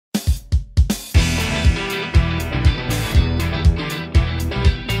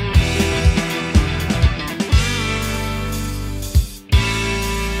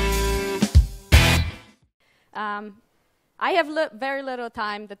I have very little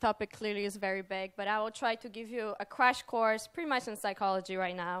time. The topic clearly is very big, but I will try to give you a crash course pretty much in psychology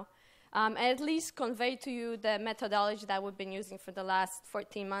right now, and at least convey to you the methodology that we've been using for the last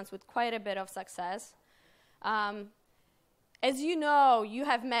 14 months with quite a bit of success. As you know, you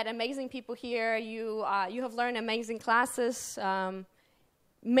have met amazing people here. You have learned amazing classes.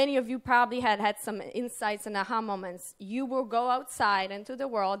 Many of you probably had some insights and aha moments. You will go outside into the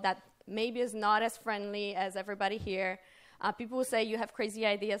world that maybe is not as friendly as everybody here. People will say you have crazy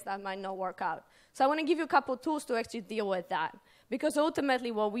ideas that might not work out. So I want to give you a couple tools to actually deal with that. Because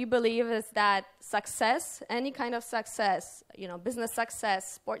ultimately what we believe is that success, any kind of success, business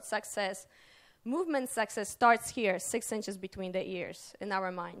success, sports success, movement success starts here, 6 inches between the ears in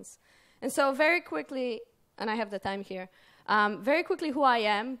our minds. And so very quickly, and I have the time here, very quickly who I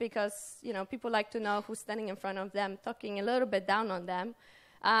am, because people like to know who's standing in front of them, talking a little bit down on them.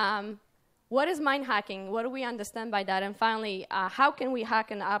 What is mind hacking? What do we understand by that? And finally, how can we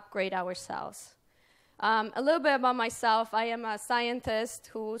hack and upgrade ourselves? A little bit about myself. I am a scientist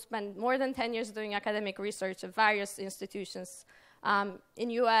who spent more than 10 years doing academic research at various institutions in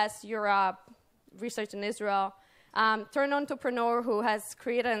US, Europe, research in Israel. Turned entrepreneur who has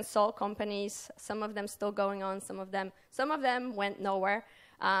created and sold companies, some of them still going on, some of them went nowhere.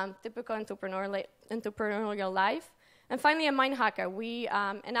 Typical entrepreneurial life. And finally, a mind hacker.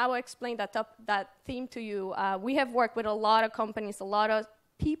 And I will explain that theme to you. We have worked with a lot of companies, a lot of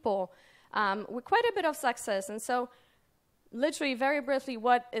people with quite a bit of success. And so literally, very briefly,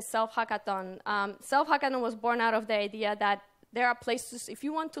 what is Self-Hackathon? Self-Hackathon was born out of the idea that there are places, if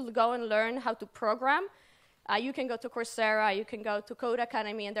you want to go and learn how to program, you can go to Coursera, you can go to Code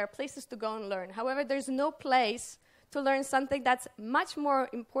Academy, and there are places to go and learn. However, there's no place to learn something that's much more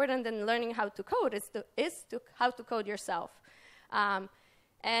important than learning how to code, how to code yourself.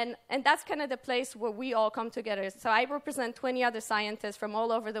 And that's kind of the place where we all come together. So I represent 20 other scientists from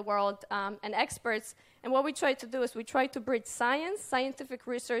all over the world and experts. And what we try to do is we try to bridge science, scientific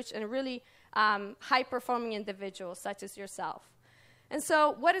research, and really high-performing individuals such as yourself. And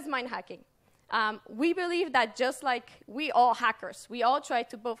so what is mind hacking? We believe that just like we all hackers, we all try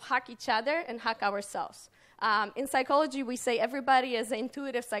to both hack each other and hack ourselves. In psychology, we say everybody is an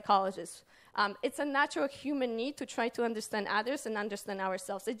intuitive psychologist. It's a natural human need to try to understand others and understand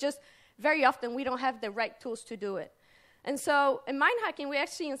ourselves. It's just very often we don't have the right tools to do it. And so in mind hacking, we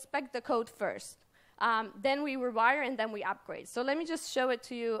actually inspect the code first. Then we rewire, and then we upgrade. So let me just show it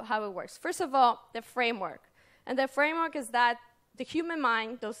to you how it works. First of all, the framework. And the framework is that the human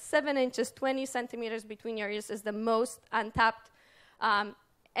mind, those 7 inches, 20 centimeters between your ears, is the most untapped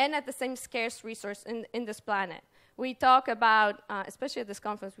and at the same scarce resource in this planet. We talk about, especially at this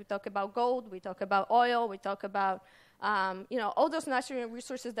conference, we talk about gold, we talk about oil, we talk about all those natural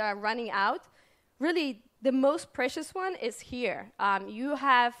resources that are running out. Really, the most precious one is here. You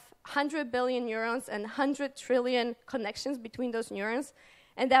have 100 billion neurons and 100 trillion connections between those neurons.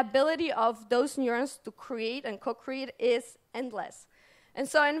 And the ability of those neurons to create and co-create is endless. And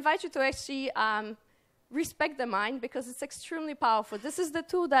so I invite you to actually respect the mind, because it's extremely powerful. This is the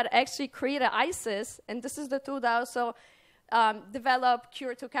tool that actually created ISIS, and this is the tool that also developed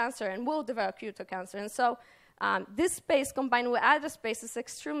cure to cancer and will develop cure to cancer. And so this space combined with other space is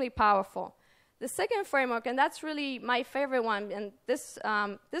extremely powerful. The second framework, and that's really my favorite one, and this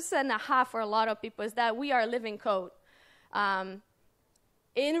is an aha for a lot of people, is that we are living code.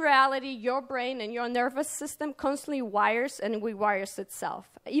 In reality, your brain and your nervous system constantly wires and rewires itself,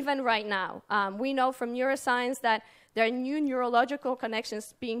 even right now. We know from neuroscience that there are new neurological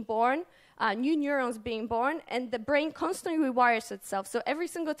connections being born, new neurons being born, and the brain constantly rewires itself. So every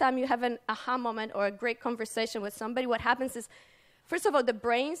single time you have an aha moment or a great conversation with somebody, what happens is, first of all, the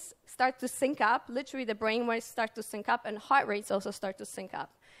brains start to sync up. Literally, the brain waves start to sync up, and heart rates also start to sync up.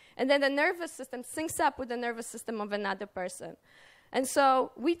 And then the nervous system syncs up with the nervous system of another person. And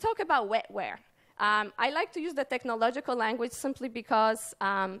so we talk about wetware. I like to use the technological language simply because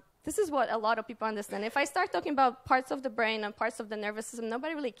this is what a lot of people understand. If I start talking about parts of the brain and parts of the nervous system,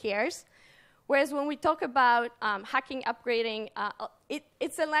 nobody really cares. Whereas when we talk about hacking, upgrading,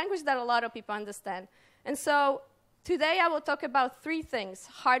 it's a language that a lot of people understand. And so today I will talk about 3 things: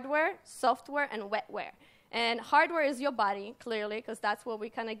 hardware, software, and wetware. And hardware is your body, clearly, because that's what we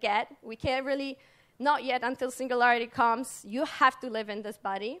kind of get. We can't really... Not yet, until singularity comes, you have to live in this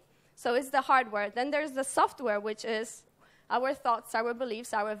body. So it's the hardware. Then there's the software, which is our thoughts, our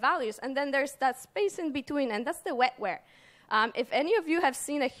beliefs, our values. And then there's that space in between, and that's the wetware. If any of you have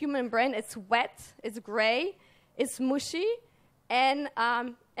seen a human brain, it's wet, it's gray, it's mushy, and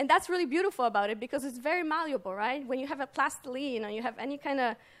that's really beautiful about it, because it's very malleable, right? When you have a plastiline or you have any kind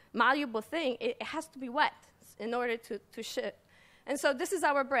of malleable thing, it has to be wet. in order to shift. And so this is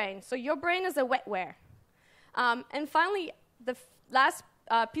our brain. So your brain is a wetware. And finally, the last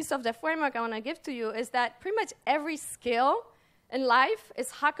piece of the framework I want to give to you is that pretty much every skill in life is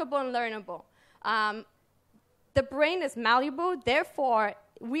hackable and learnable. The brain is malleable, therefore,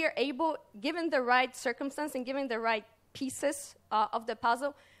 we are able, given the right circumstance and given the right pieces of the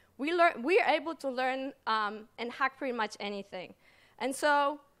puzzle, we are able to learn and hack pretty much anything. And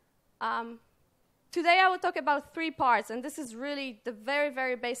so today I will talk about 3 parts, and this is really the very,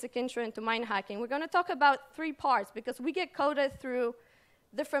 very basic intro into mind hacking. We're going to talk about 3 parts because we get coded through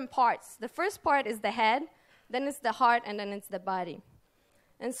different parts. The first part is the head, then it's the heart, and then it's the body.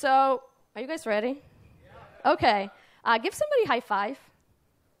 And so, are you guys ready? Yeah. Okay. Give somebody a high five.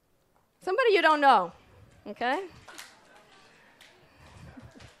 Somebody you don't know, okay?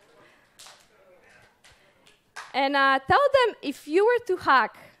 And tell them if you were to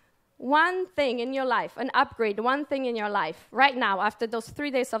hack one thing in your life, an upgrade, one thing in your life, right now, after those 3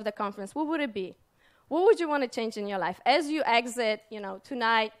 days of the conference, what would it be? What would you want to change in your life? As you exit,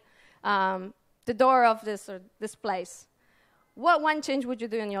 tonight, the door of this place, what one change would you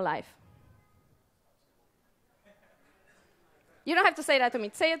do in your life? You don't have to say that to me.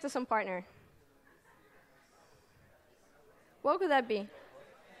 Say it to some partner. What could that be?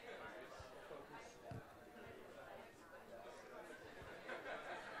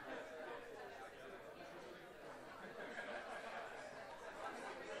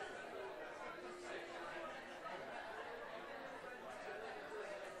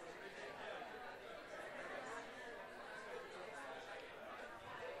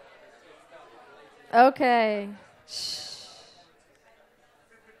 Okay. Shh.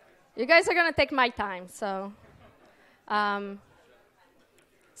 You guys are going to take my time, so.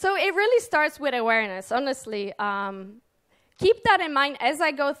 So it really starts with awareness, honestly. Keep that in mind as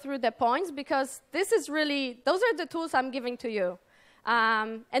I go through the points, because this is really, those are the tools I'm giving to you.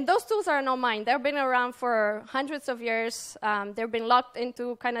 And those tools are not mine. They've been around for hundreds of years. They've been locked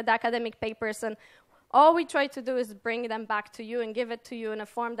into kind of the academic papers, and all we try to do is bring them back to you and give it to you in a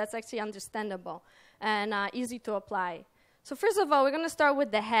form that's actually understandable and easy to apply. So first of all, we're going to start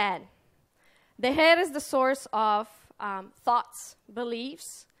with the head. The head is the source of thoughts,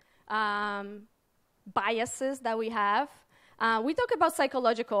 beliefs, biases that we have. We talk about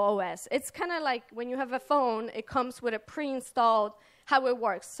psychological OS. It's kind of like when you have a phone, it comes with a pre-installed how it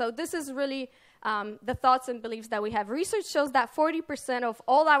works. So this is really the thoughts and beliefs that we have. Research shows that 40% of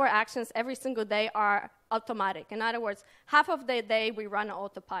all our actions every single day are automatic. In other words, half of the day we run on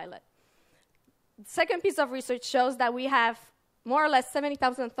autopilot. The second piece of research shows that we have more or less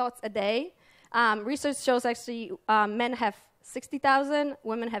 70,000 thoughts a day. Research shows actually men have 60,000,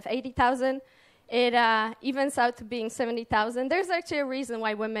 women have 80,000. It evens out to being 70,000. There's actually a reason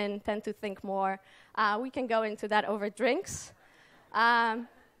why women tend to think more. We can go into that over drinks.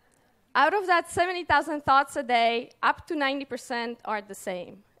 Out of that 70,000 thoughts a day, up to 90% are the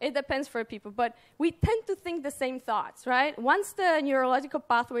same. It depends for people, but we tend to think the same thoughts, right? Once the neurological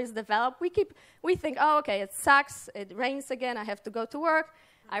pathway is developed, we think, oh, okay, it sucks, it rains again, I have to go to work,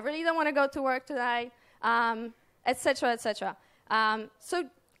 I really don't want to go to work tonight, et cetera, et cetera. So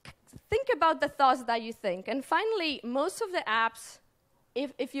think about the thoughts that you think. And finally, most of the apps,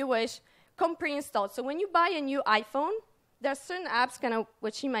 if you wish, come pre-installed. So when you buy a new iPhone, there are certain apps, kind of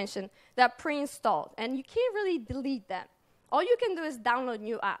what she mentioned, that are pre-installed, and you can't really delete them. All you can do is download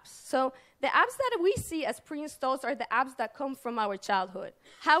new apps. So the apps that we see as pre-installed are the apps that come from our childhood.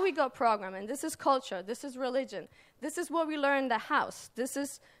 How we got programmed, and this is culture, this is religion, this is what we learn in the house, this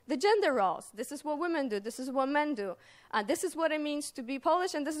is the gender roles, this is what women do, this is what men do, this is what it means to be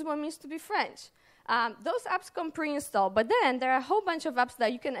Polish, and this is what it means to be French. Those apps come pre-installed, but then there are a whole bunch of apps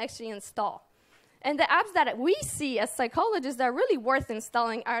that you can actually install. And the apps that we see as psychologists that are really worth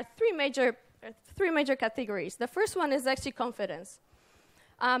installing are three major categories. The first one is actually confidence.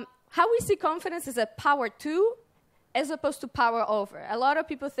 How we see confidence is a power to as opposed to power over. A lot of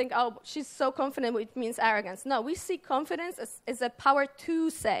people think, oh, she's so confident, it means arrogance. No, we see confidence as a power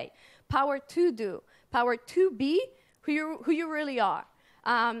to say, power to do, power to be who you really are.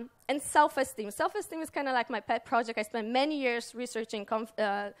 And self-esteem. Self-esteem is kind of like my pet project. I spent many years researching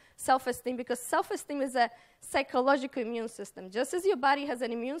self-esteem because self-esteem is a psychological immune system. Just as your body has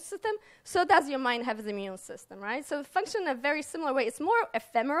an immune system, so does your mind have an immune system, right? So it functions in a very similar way. It's more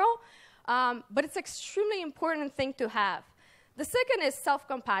ephemeral, but it's an extremely important thing to have. The second is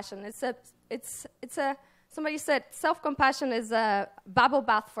self-compassion. Somebody said self-compassion is a bubble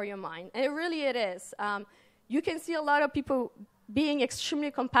bath for your mind, and it is. You can see a lot of people being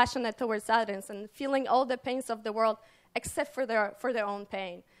extremely compassionate towards others and feeling all the pains of the world except for their own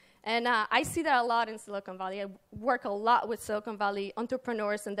pain. And I see that a lot in Silicon Valley. I work a lot with Silicon Valley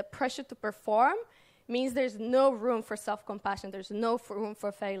entrepreneurs, and the pressure to perform means there's no room for self-compassion. There's no room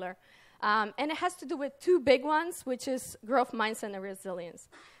for failure. And it has to do with two big ones, which is growth mindset and resilience.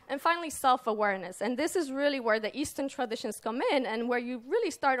 And finally, self-awareness. And this is really where the Eastern traditions come in and where you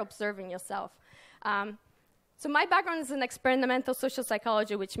really start observing yourself. So my background is in experimental social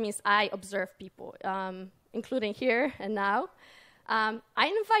psychology, which means I observe people, including here and now. I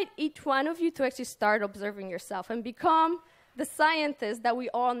invite each one of you to actually start observing yourself and become the scientist that we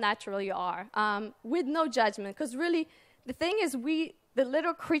all naturally are, with no judgment. Because really, the thing is, the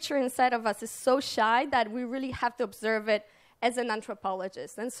little creature inside of us is so shy that we really have to observe it as an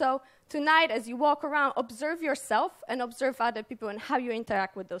anthropologist. And so tonight, as you walk around, observe yourself and observe other people and how you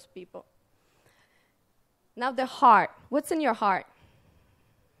interact with those people. Now, the heart. What's in your heart?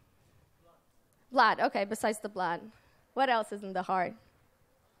 Blood. Okay, besides the blood. What else is in the heart?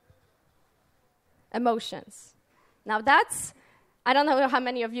 Emotions. Now that's, I don't know how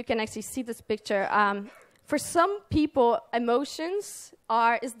many of you can actually see this picture. For some people, emotions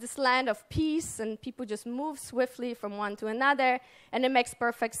is this land of peace, and people just move swiftly from one to another, and it makes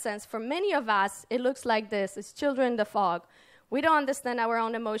perfect sense. For many of us, it looks like this. It's children in the fog. We don't understand our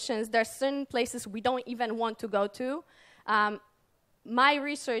own emotions. There are certain places we don't even want to go to. Our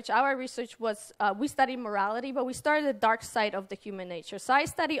research was, we studied morality, but we started the dark side of the human nature. So I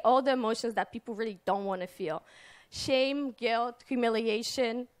study all the emotions that people really don't want to feel. Shame, guilt,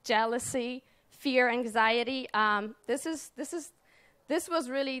 humiliation, jealousy, fear, anxiety. This was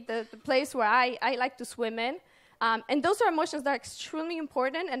really the place where I like to swim in. And those are emotions that are extremely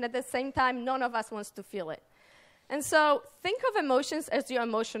important, and at the same time, none of us wants to feel it. And so think of emotions as your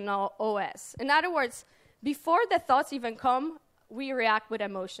emotional OS. In other words, before the thoughts even come, we react with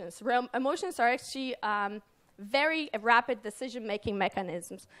emotions. Emotions are actually very rapid decision-making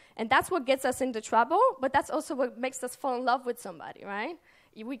mechanisms. And that's what gets us into trouble, but that's also what makes us fall in love with somebody, right?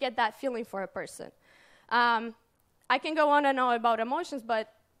 We get that feeling for a person. I can go on and on about emotions,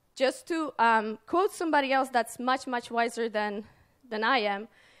 but just to quote somebody else that's much, much wiser than I am,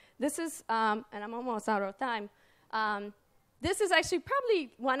 this is, and I'm almost out of time, this is actually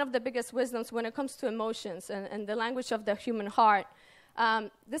probably one of the biggest wisdoms when it comes to emotions and the language of the human heart.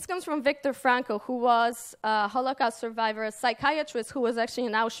 This comes from Viktor Frankl, who was a Holocaust survivor, a psychiatrist who was actually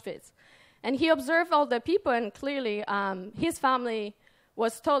in Auschwitz. And he observed all the people, and clearly his family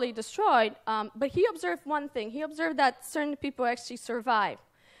was totally destroyed. But he observed one thing. He observed that certain people actually survived.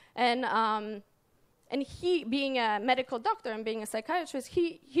 And he, being a medical doctor and being a psychiatrist,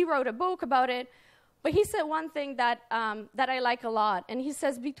 he wrote a book about it. But he said one thing that I like a lot. And he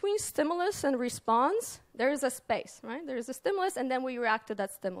says, between stimulus and response, there is a space, right? There is a stimulus, and then we react to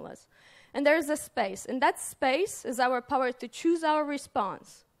that stimulus. And there is a space. And that space is our power to choose our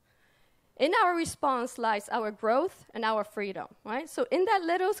response. In our response lies our growth and our freedom, right? So in that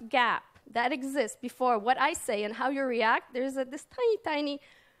little gap that exists before what I say and how you react, there's this tiny, tiny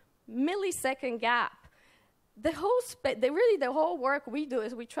millisecond gap. The whole work we do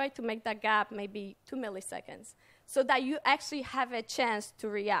is we try to make that gap maybe 2 milliseconds so that you actually have a chance to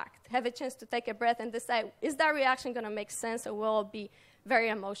react, have a chance to take a breath and decide, is that reaction going to make sense or will it be very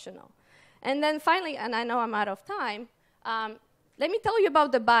emotional? And then finally, and I know I'm out of time, let me tell you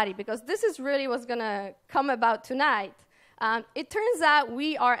about the body, because this is really what's going to come about tonight. It turns out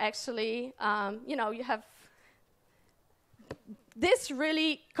we are actually, you have this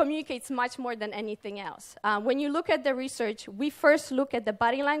really communicates much more than anything else. When you look at the research, we first look at the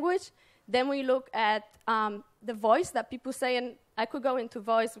body language, then we look at the voice that people say, and I could go into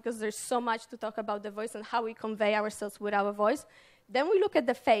voice because there's so much to talk about the voice and how we convey ourselves with our voice. Then we look at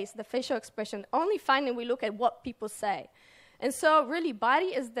the face, the facial expression. Only finally we look at what people say. And so really, body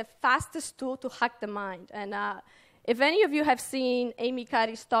is the fastest tool to hack the mind. And if any of you have seen Amy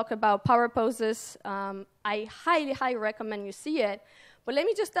Cuddy's talk about power poses, I highly, highly recommend you see it. But let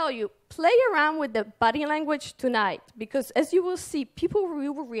me just tell you, play around with the body language tonight, because as you will see, people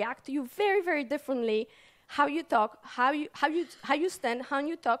will react to you very, very differently. How you talk, how you stand, how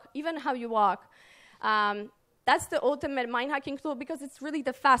you talk, even how you walk. That's the ultimate mind hacking tool because it's really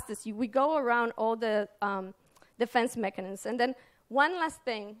the fastest. We go around all the defense mechanisms. And then one last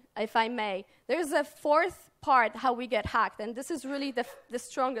thing, if I may, there's a fourth part how we get hacked, and this is really the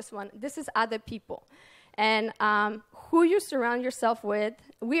strongest one. This is other people. And who you surround yourself with,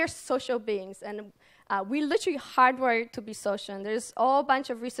 we are social beings, and we literally hardwired to be social. And there's a whole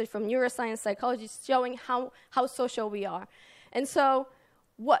bunch of research from neuroscience, psychology showing how social we are. And so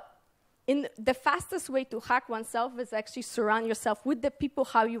the fastest way to hack oneself is actually surround yourself with the people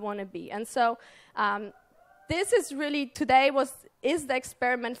how you want to be. And so this is really, today is the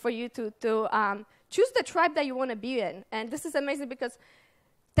experiment for you to choose the tribe that you want to be in. And this is amazing because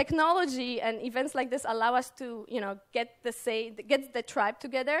technology and events like this allow us to, get the tribe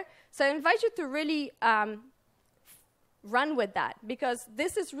together. So I invite you to really run with that, because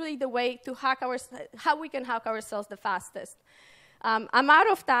this is really the way to how we can hack ourselves the fastest. I'm out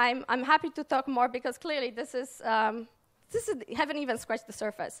of time. I'm happy to talk more because clearly this is haven't even scratched the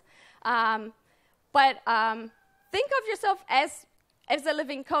surface. But think of yourself as a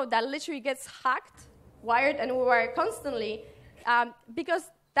living code that literally gets hacked, wired, and rewired constantly, because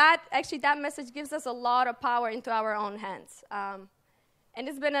that message gives us a lot of power into our own hands. And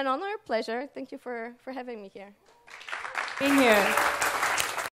it's been an honor, pleasure. Thank you for having me here. Being here.